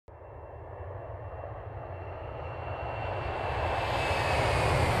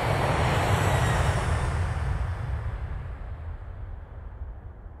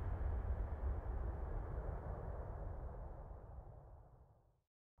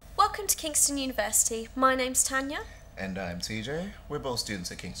Welcome to Kingston University. My name's Tanya. And I'm TJ. We're both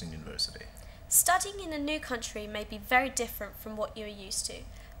students at Kingston University. Studying in a new country may be very different from what you are used to,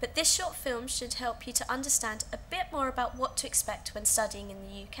 but this short film should help you to understand a bit more about what to expect when studying in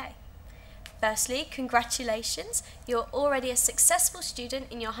the UK. Firstly, congratulations, you're already a successful student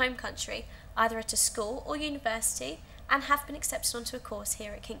in your home country, either at a school or university, and have been accepted onto a course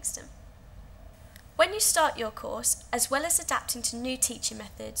here at Kingston. When you start your course, as well as adapting to new teaching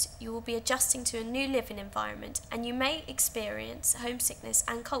methods, you will be adjusting to a new living environment and you may experience homesickness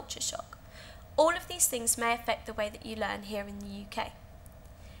and culture shock. All of these things may affect the way that you learn here in the UK.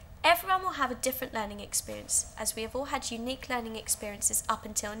 Everyone will have a different learning experience, as we have all had unique learning experiences up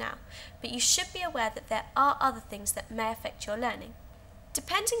until now, but you should be aware that there are other things that may affect your learning.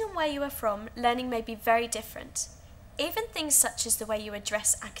 Depending on where you are from, learning may be very different. Even things such as the way you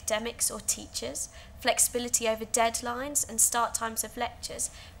address academics or teachers, flexibility over deadlines and start times of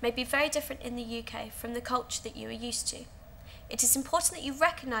lectures may be very different in the UK from the culture that you are used to. It is important that you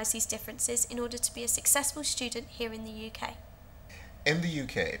recognise these differences in order to be a successful student here in the UK. In the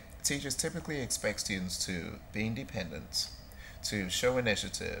UK, teachers typically expect students to be independent, to show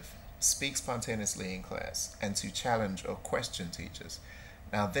initiative, speak spontaneously in class, and to challenge or question teachers.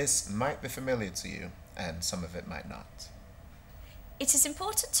 Now, this might be familiar to you, and some of it might not. It is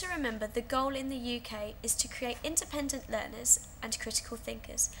important to remember the goal in the UK is to create independent learners and critical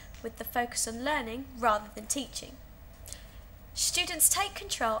thinkers, with the focus on learning rather than teaching. Students take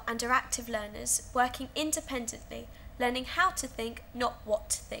control and are active learners, working independently, learning how to think, not what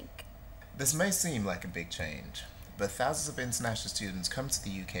to think. This may seem like a big change, but thousands of international students come to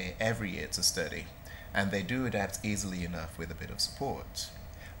the UK every year to study, and they do adapt easily enough with a bit of support.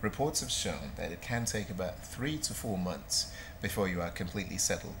 Reports have shown that it can take about 3 to 4 months before you are completely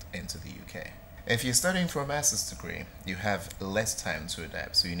settled into the UK. If you're studying for a master's degree, you have less time to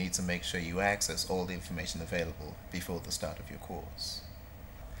adapt, so you need to make sure you access all the information available before the start of your course.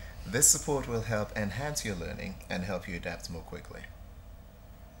 This support will help enhance your learning and help you adapt more quickly.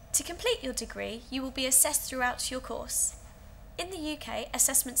 To complete your degree, you will be assessed throughout your course. In the UK,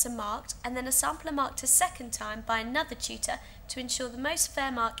 assessments are marked and then a sample are marked a second time by another tutor to ensure the most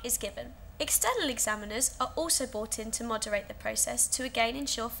fair mark is given. External examiners are also brought in to moderate the process to again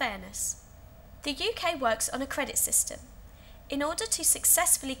ensure fairness. The UK works on a credit system. In order to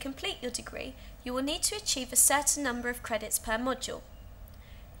successfully complete your degree, you will need to achieve a certain number of credits per module.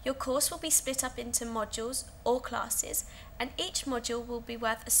 Your course will be split up into modules or classes, and each module will be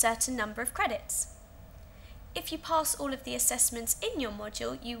worth a certain number of credits. If you pass all of the assessments in your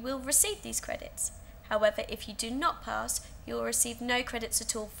module, you will receive these credits. However, if you do not pass, you will receive no credits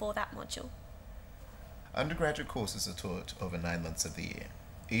at all for that module. Undergraduate courses are taught over 9 months of the year.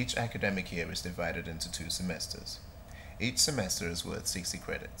 Each academic year is divided into 2 semesters. Each semester is worth 60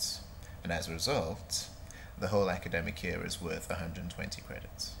 credits, and as a result, the whole academic year is worth 120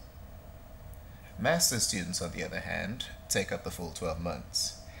 credits. Master's students, on the other hand, take up the full 12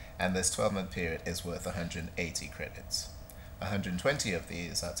 months. And this 12-month period is worth 180 credits. 120 of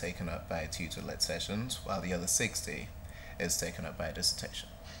these are taken up by tutor-led sessions, while the other 60 is taken up by a dissertation.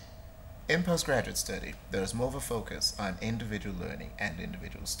 In postgraduate study, there is more of a focus on individual learning and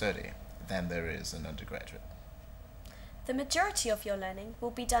individual study than there is in undergraduate. The majority of your learning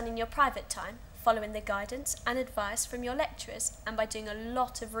will be done in your private time, following the guidance and advice from your lecturers and by doing a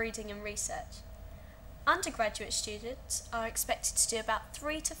lot of reading and research. Undergraduate students are expected to do about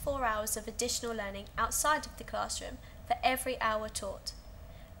 3 to 4 hours of additional learning outside of the classroom for every hour taught,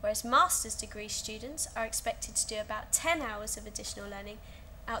 whereas master's degree students are expected to do about 10 hours of additional learning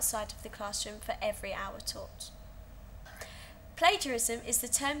outside of the classroom for every hour taught. Plagiarism is the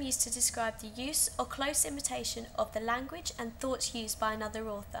term used to describe the use or close imitation of the language and thoughts used by another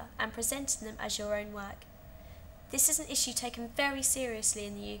author and presenting them as your own work. This is an issue taken very seriously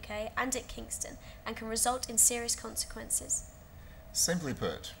in the UK and at Kingston and can result in serious consequences. Simply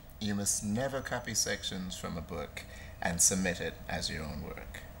put, you must never copy sections from a book and submit it as your own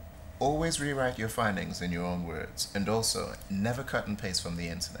work. Always rewrite your findings in your own words, and also never cut and paste from the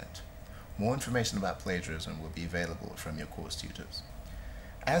internet. More information about plagiarism will be available from your course tutors.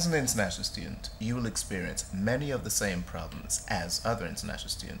 As an international student, you will experience many of the same problems as other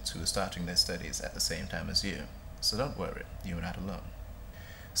international students who are starting their studies at the same time as you. So don't worry, you are not alone.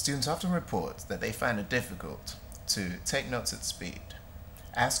 Students often report that they find it difficult to take notes at speed,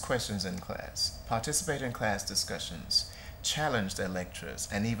 ask questions in class, participate in class discussions, challenge their lecturers,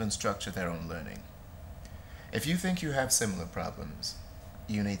 and even structure their own learning. If you think you have similar problems,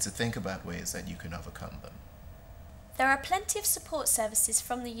 you need to think about ways that you can overcome them. There are plenty of support services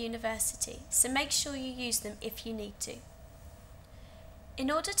from the university, so make sure you use them if you need to. In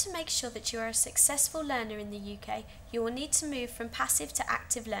order to make sure that you are a successful learner in the UK, you will need to move from passive to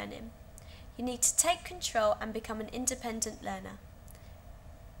active learning. You need to take control and become an independent learner.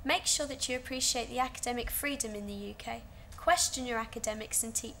 Make sure that you appreciate the academic freedom in the UK, question your academics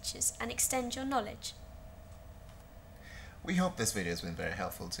and teachers, and extend your knowledge. We hope this video has been very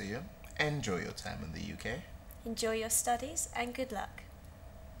helpful to you. Enjoy your time in the UK. Enjoy your studies and good luck.